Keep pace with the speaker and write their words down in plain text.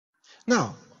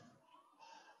Now,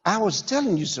 I was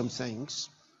telling you some things.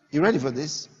 You ready for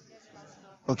this?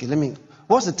 Okay,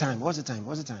 what's the time?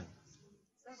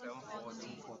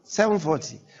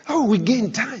 7:40. Oh, we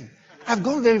gained time. I've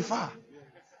gone very far.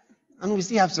 And we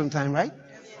still have some time, right?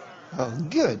 Oh,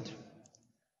 good.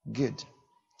 Good.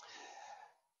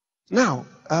 Now,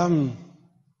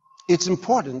 it's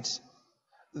important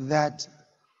that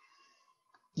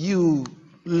you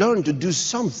learn to do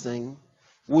something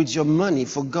with your money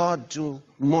for God to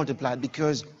multiply,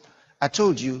 because I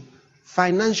told you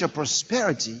financial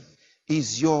prosperity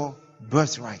is your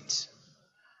birthright.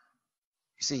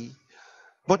 See?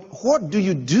 But what do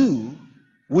you do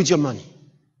with your money?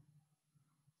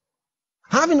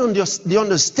 Having the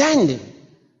understanding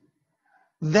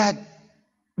that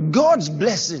God's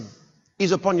blessing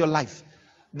is upon your life.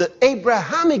 The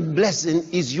Abrahamic blessing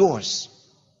is yours.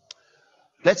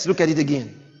 Let's look at it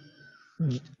again.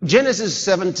 Genesis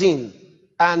 17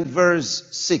 and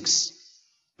verse 6.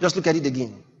 Just look at it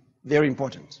again. Very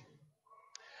important.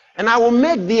 And I will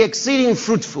make thee exceeding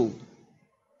fruitful.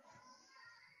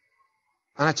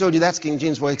 And I told you that's King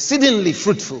James for exceedingly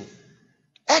fruitful.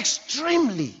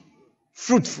 Extremely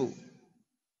fruitful.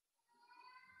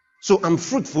 So I'm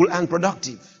fruitful and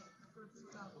productive.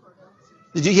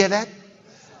 Did you hear that?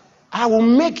 I will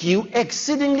make you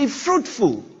exceedingly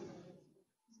fruitful.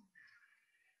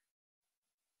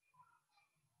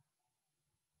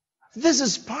 This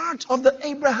is part of the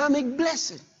Abrahamic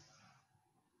blessing.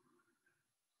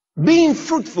 Being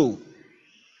fruitful.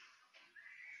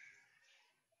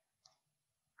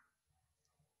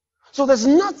 So there's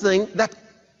nothing that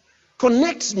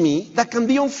connects me that can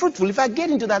be unfruitful. If I get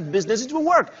into that business, it will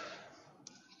work.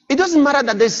 It doesn't matter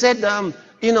that they said,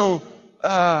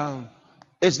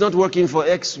 it's not working for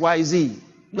X, Y, Z.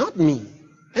 Not me.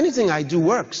 Anything I do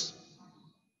works.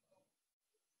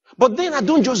 But then I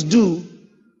don't just do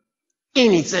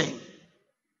anything.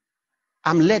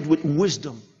 I'm led with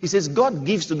wisdom. He says God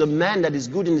gives to the man that is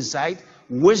good in his sight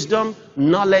wisdom,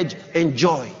 knowledge, and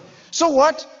joy. So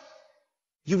what?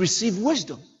 You receive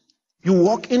wisdom. You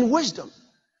walk in wisdom.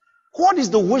 What is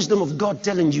the wisdom of God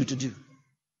telling you to do?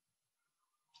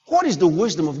 What is the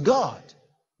wisdom of God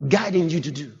guiding you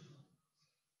to do?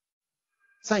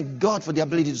 Thank God for the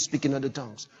ability to speak in other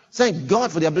tongues. Thank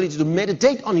God for the ability to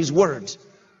meditate on His Word.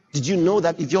 Did you know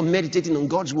that if you're meditating on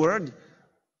God's Word,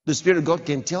 the Spirit of God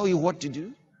can tell you what to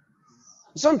do?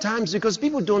 Sometimes, because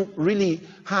people don't really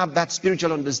have that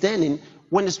spiritual understanding,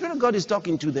 when the Spirit of God is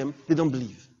talking to them, they don't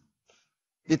believe.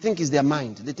 They think it's their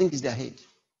mind. They think it's their head.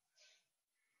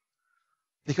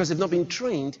 Because they've not been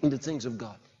trained in the things of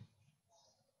God.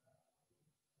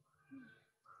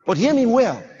 But hear me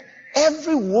well.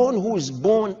 Everyone who is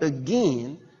born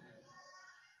again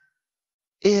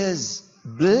is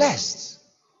blessed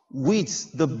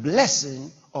with the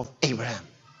blessing of Abraham.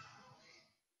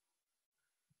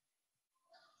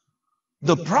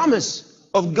 The promise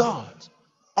of God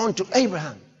unto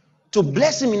Abraham to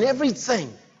bless him in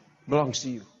everything belongs to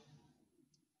you.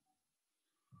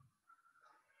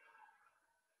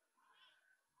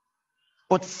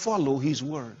 But follow His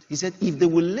word. He said, if they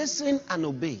will listen and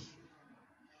obey.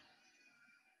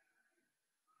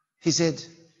 He said,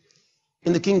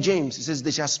 in the King James, he says,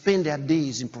 they shall spend their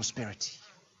days in prosperity.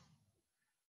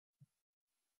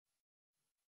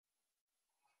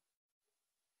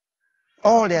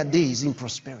 All their days in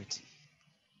prosperity.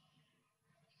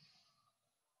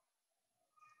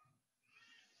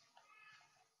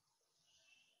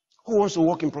 Who wants to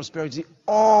walk in prosperity?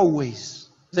 Always.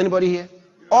 Is anybody here?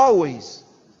 Always.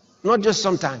 Not just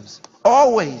sometimes.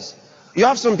 Always. You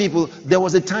have some people, there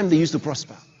was a time they used to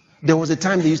prosper. There was a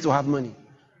time they used to have money.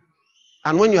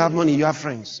 And when you have money, you have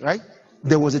friends, right?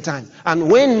 There was a time. And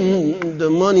when the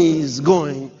money is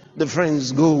going, the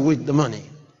friends go with the money.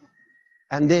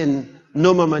 And then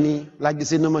no more money, like they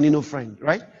say, no money, no friend,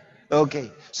 right?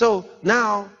 Okay. So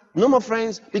now, no more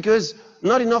friends because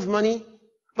not enough money.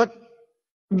 But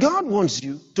God wants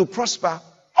you to prosper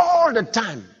all the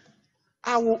time.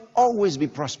 I will always be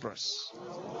prosperous.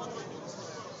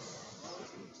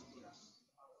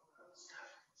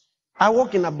 I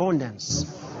walk in abundance.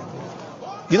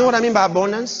 You know what I mean by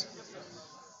abundance?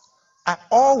 I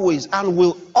always and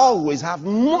will always have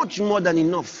much more than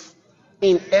enough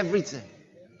in everything.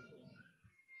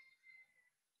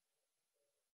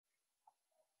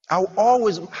 I will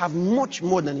always have much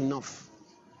more than enough.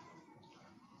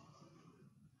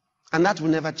 And that will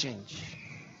never change.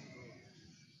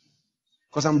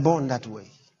 Because I'm born that way.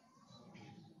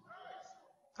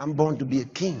 I'm born to be a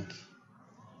king.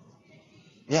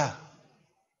 Yeah.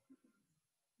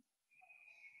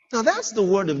 Now that's the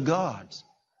word of God.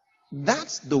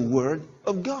 That's the word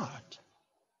of God.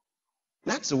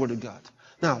 That's the word of God.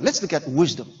 Now, let's look at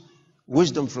wisdom.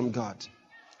 Wisdom from God.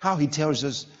 How he tells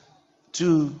us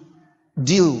to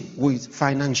deal with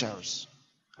financials.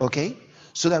 Okay?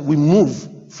 So that we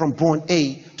move from point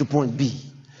A to point B.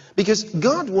 Because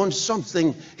God wants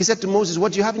something. He said to Moses,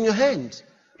 what do you have in your hand?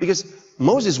 Because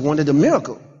Moses wanted a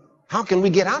miracle. How can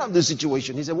we get out of this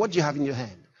situation? He said, what do you have in your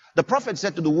hand? The prophet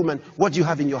said to the woman, what do you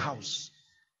have in your house?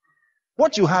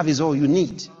 What you have is all you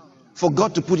need for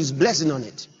God to put his blessing on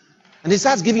it. And he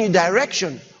starts giving you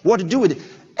direction, what to do with it.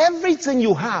 Everything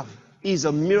you have is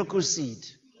a miracle seed.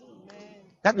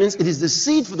 That means it is the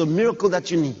seed for the miracle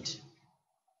that you need.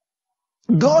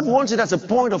 God wants it as a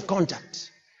point of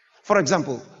contact. For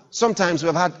example, sometimes we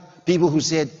have had people who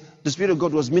said the Spirit of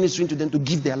God was ministering to them to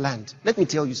give their land. Let me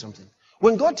tell you something.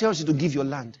 When God tells you to give your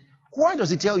land, why does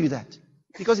he tell you that?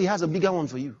 Because he has a bigger one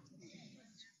for you.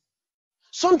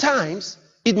 Sometimes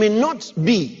it may not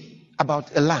be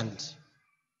about a land.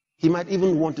 He might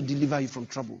even want to deliver you from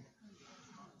trouble.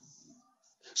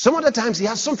 Some other times he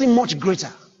has something much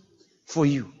greater for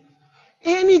you.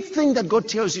 Anything that God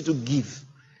tells you to give,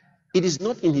 it is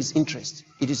not in his interest.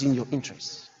 It is in your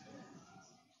interest.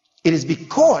 It is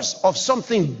because of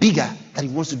something bigger that he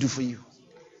wants to do for you.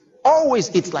 Always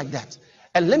it's like that.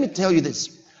 And let me tell you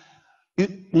this.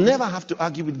 You never have to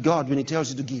argue with God when he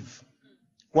tells you to give.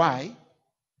 Why?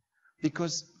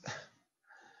 Because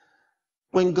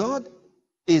when God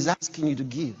is asking you to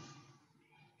give,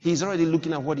 he's already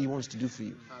looking at what he wants to do for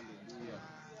you.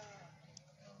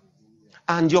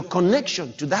 And your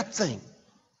connection to that thing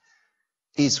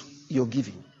is your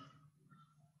giving.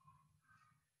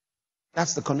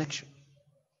 That's the connection.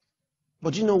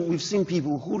 But you know, we've seen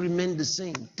people who remain the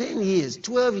same. 10 years,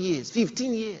 12 years,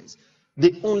 15 years.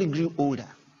 They only grew older.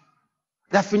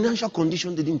 Their financial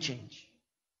condition didn't change.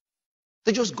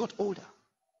 They just got older.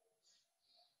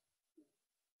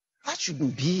 That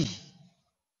shouldn't be.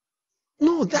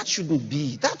 No, that shouldn't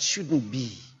be. That shouldn't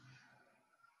be.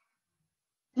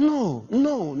 No.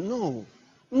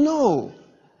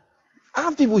 I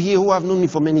have people here who have known me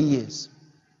for many years.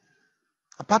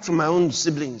 Apart from my own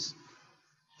siblings.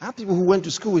 I have people who went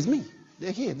to school with me.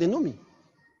 They're here. They know me.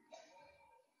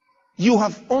 You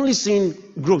have only seen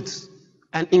growth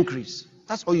and increase.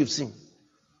 That's all you've seen.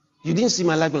 You didn't see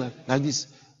my life like this.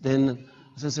 Then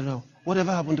I said, oh,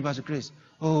 whatever happened to Pastor Chris?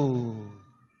 Oh.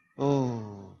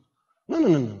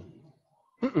 No.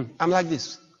 I'm like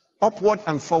this. Upward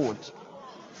and forward.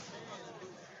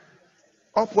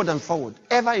 Upward and forward.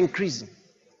 Ever increasing.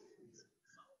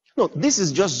 No, this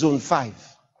is just zone 5.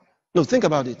 No, think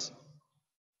about it.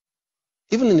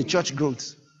 Even in the church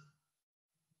growth.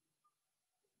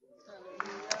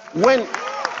 When,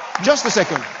 just a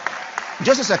second.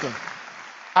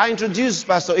 I introduced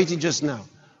Pastor Eti just now.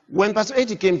 When Pastor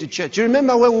Eti came to church, you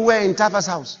remember when we were in Tafa's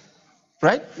house?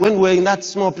 Right? When we were in that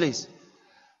small place.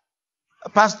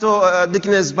 Pastor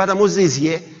Deaconess Badamose is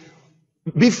here.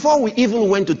 Before we even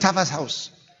went to Tafa's house,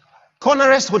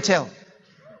 Conarest Hotel,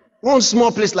 one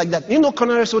small place like that. You know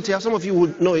Conarest Hotel? Some of you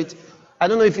would know it. I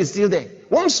don't know if it's still there.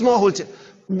 One small hotel.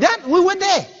 That we were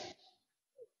there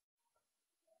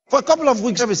for a couple of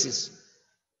weeks services.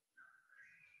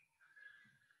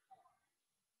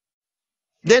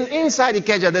 Then inside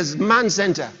Ikeja, there's Man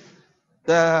Center,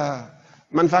 the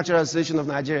Manufacturers Association of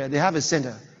Nigeria. They have a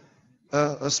center,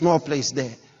 a small place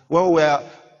there, where we're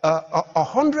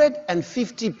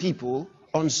 150 people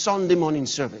on Sunday morning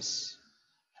service,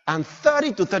 and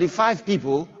 30 to 35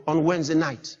 people on Wednesday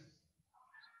night.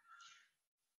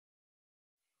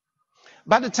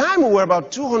 By the time we were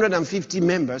about 250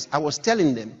 members, I was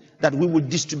telling them that we would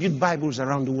distribute Bibles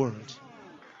around the world.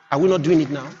 Are we not doing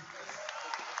it now?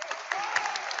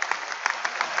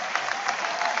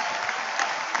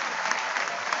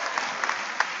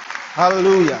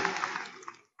 Hallelujah.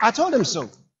 I told them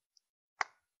so.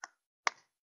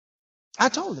 I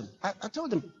told them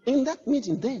in that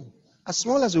meeting then, as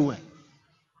small as we were.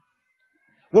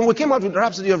 When we came out with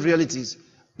Rhapsody of Realities,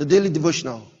 the daily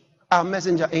devotional, our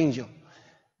messenger angel,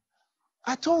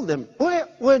 I told them,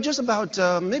 we're just about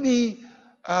maybe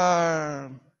less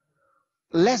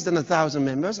than 1,000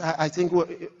 members. I think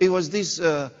it was this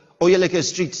Oyakhilome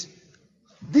Street.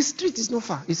 This street is not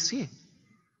far. It's here.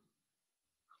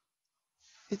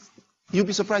 You'll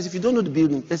be surprised if you don't know the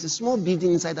building. There's a small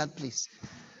building inside that place.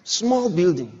 Small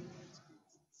building.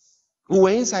 We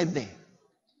were inside there.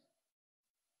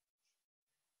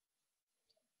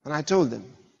 And I told them,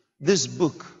 this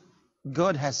book,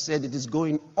 God has said it is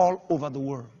going all over the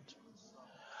world.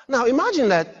 Now imagine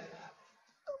that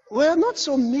we're not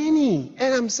so many,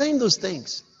 and I'm saying those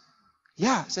things.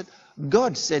 Yeah, I said,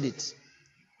 God said it,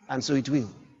 and so it will.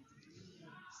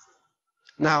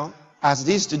 Now, As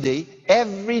it is today,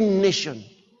 every nation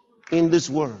in this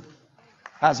world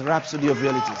has rhapsody of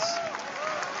realities.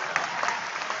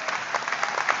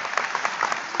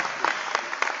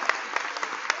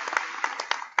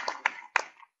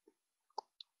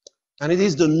 And it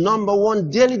is the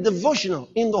 #1 daily devotional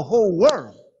in the whole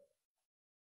world.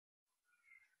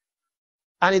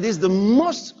 And it is the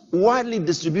most widely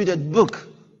distributed book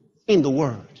in the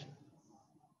world.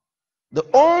 The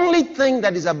only thing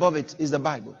that is above it is the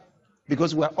Bible,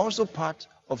 because we are also part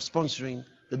of sponsoring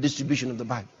the distribution of the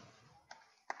Bible.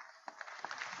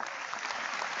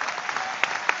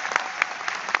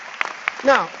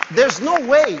 Now, there's no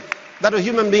way that a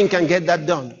human being can get that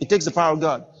done. It takes the power of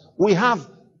God. We have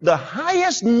the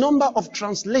highest number of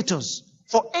translators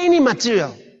for any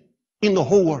material in the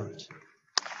whole world.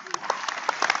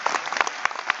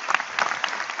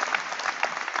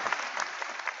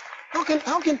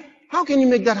 How can you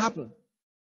make that happen?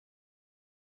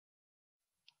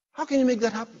 How can you make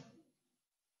that happen?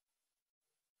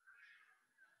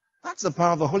 That's the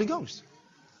power of the Holy Ghost.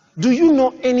 Do you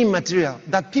know any material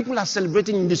that people are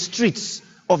celebrating in the streets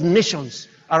of nations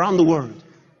around the world?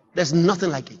 There's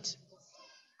nothing like it.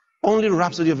 Only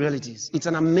Rhapsody of Realities. It's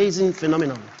an amazing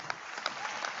phenomenon.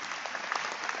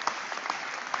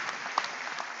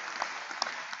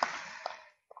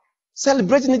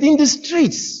 Celebrating it in the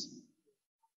streets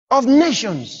of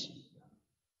nations.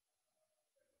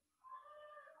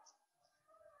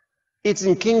 It's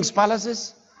in king's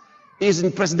palaces. It's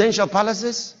in presidential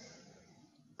palaces.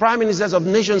 Prime ministers of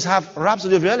nations have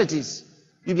Rhapsody of Realities.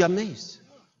 You'll be amazed.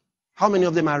 How many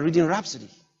of them are reading Rhapsody?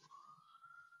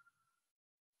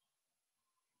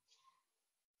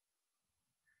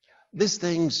 These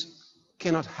things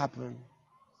cannot happen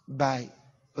by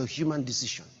a human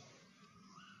decision.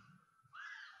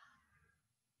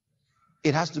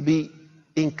 It has to be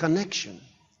in connection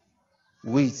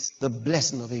with the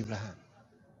blessing of Abraham.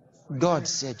 God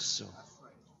said so.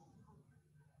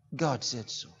 God said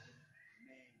so.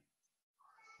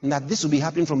 And that this will be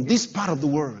happening from this part of the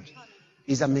world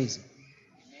is amazing.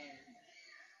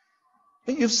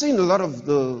 You've seen a lot of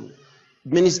the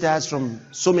ministers from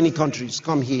so many countries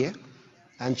come here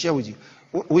and share with you.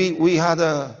 We had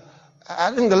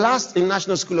I think the last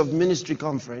International School of Ministry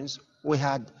conference, we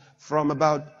had from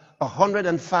about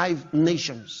 105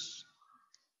 nations.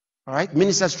 All right,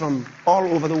 ministers from all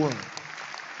over the world.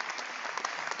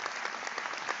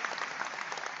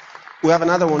 We have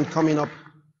another one coming up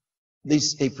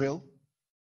this April.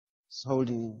 It's held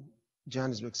in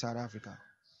Johannesburg, South Africa.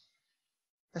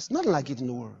 There's nothing like it in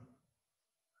the world.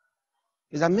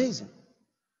 It's amazing.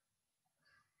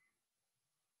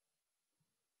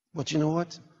 But you know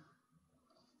what?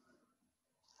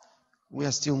 We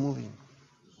are still moving.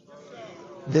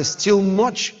 There's still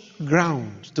much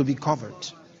ground to be covered.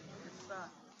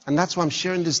 And that's why I'm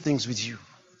sharing these things with you.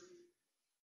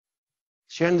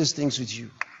 Sharing these things with you.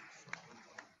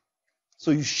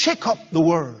 So you shake up the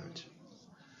world.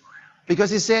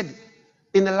 Because he said,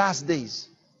 in the last days,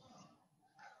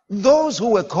 those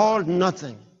who were called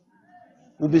nothing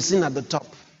will be seen at the top.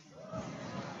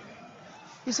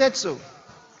 He said so.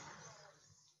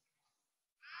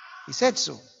 He said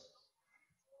so.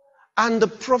 And the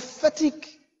prophetic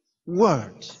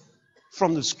word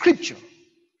from the scripture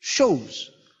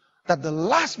shows that the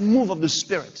last move of the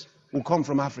Spirit will come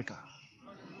from Africa.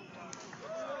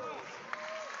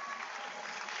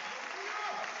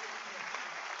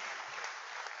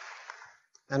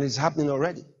 And it's happening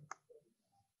already.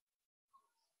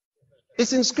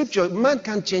 It's in scripture. Man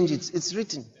can't change it. It's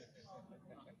written.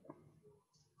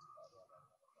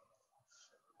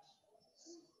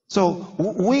 So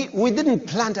we didn't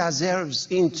plant ourselves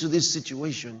into this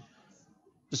situation.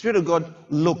 The Spirit of God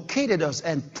located us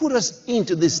and put us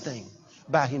into this thing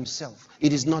by himself.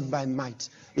 It is not by might.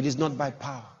 It is not by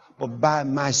power. But by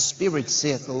my Spirit,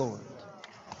 saith the Lord.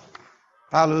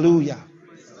 Hallelujah.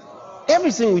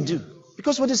 Everything we do.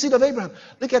 Because we're the seed of Abraham.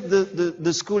 Look at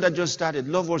the school that just started,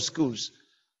 Love World Schools.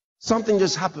 Something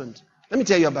just happened. Let me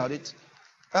tell you about it.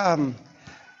 In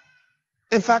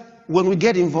fact, when we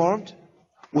get involved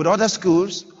with other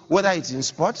schools, whether it's in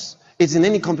sports, it's in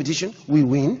any competition, we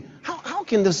win. How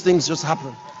can those things just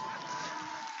happen?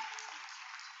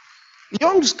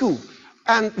 Young school.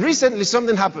 And recently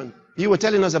something happened. You were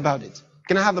telling us about it.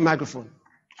 Can I have the microphone?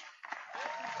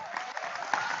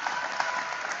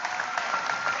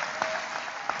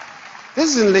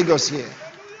 This is in Lagos here.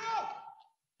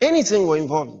 Anything we're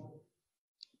involved in.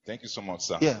 Thank you so much,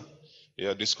 sir. Yeah.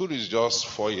 Yeah, the school is just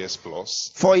 4 years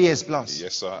plus. 4 years plus.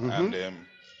 Yes, sir. And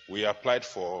we applied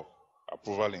for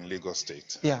approval in Lagos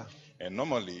State. Yeah. And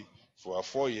normally, for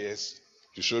 4 years,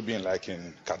 you should be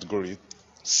in category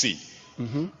C.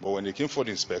 But when they came for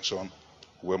the inspection,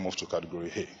 we were moved to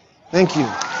category A. Thank you.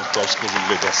 Top schools in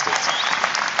Lagos State.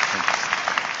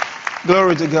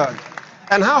 Glory to God.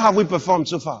 And how have we performed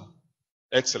so far?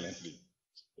 Excellently.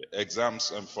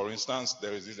 Exams, for instance,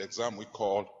 there is this exam we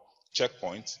call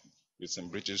Checkpoint. It's in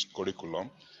British curriculum.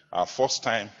 Our first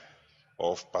time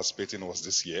of participating was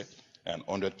this year, and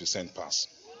 100% pass.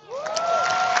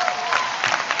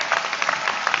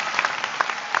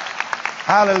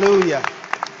 Hallelujah.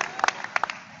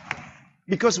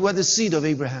 Because we're the seed of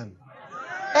Abraham.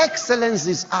 Excellence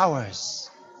is ours.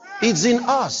 It's in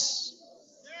us.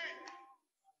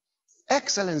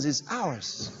 Excellence is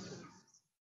ours.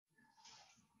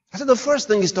 I said the first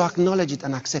thing is to acknowledge it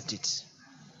and accept it.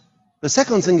 The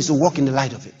second thing is to walk in the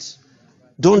light of it.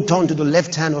 Don't turn to the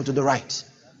left hand or to the right.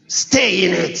 Stay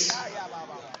in it.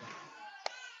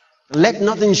 Let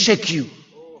nothing shake you.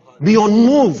 Be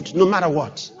unmoved no matter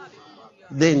what.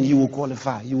 Then you will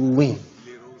qualify. You will win.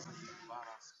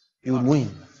 You will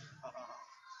win.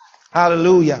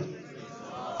 Hallelujah.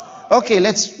 Okay,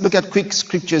 let's look at quick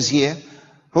scriptures here.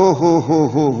 Ho, ho, ho,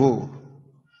 ho, ho.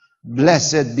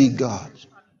 Blessed be God.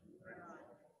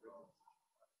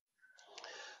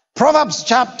 Proverbs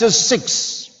chapter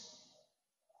 6.